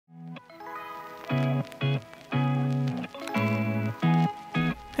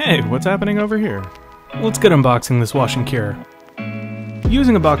Hey, what's happening over here? Let's get unboxing this Wash and Cure.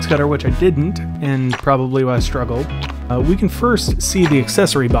 Using a box cutter, which I didn't, and probably why I struggled, we can first see the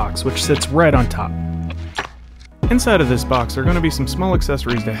accessory box, which sits right on top. Inside of this box are going to be some small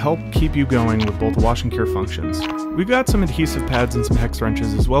accessories to help keep you going with both Wash and Cure functions. We've got some adhesive pads and some hex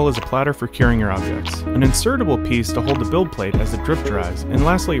wrenches, as well as a platter for curing your objects, an insertable piece to hold the build plate as it drip dries, and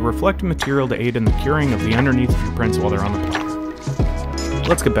lastly, reflective material to aid in the curing of the underneath of your prints while they're on the platter.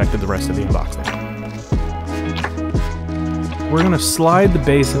 Let's get back to the rest of the unboxing. We're going to slide the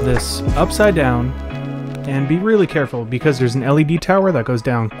base of this upside down, and be really careful because there's an LED tower that goes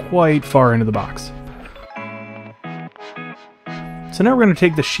down quite far into the box. So now we're going to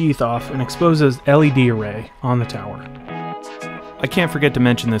take the sheath off and expose this LED array on the tower. I can't forget to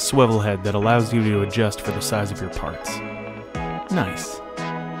mention this swivel head that allows you to adjust for the size of your parts. Nice.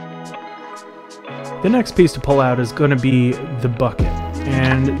 The next piece to pull out is going to be the bucket,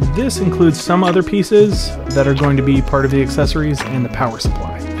 and this includes some other pieces that are going to be part of the accessories and the power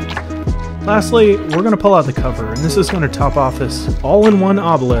supply. Lastly, we're going to pull out the cover, and this is going to top off this all-in-one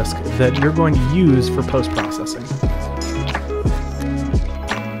obelisk that you're going to use for post-processing.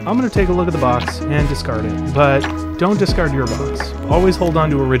 I'm going to take a look at the box and discard it, but don't discard your box. Always hold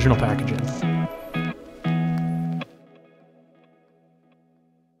on to original packaging.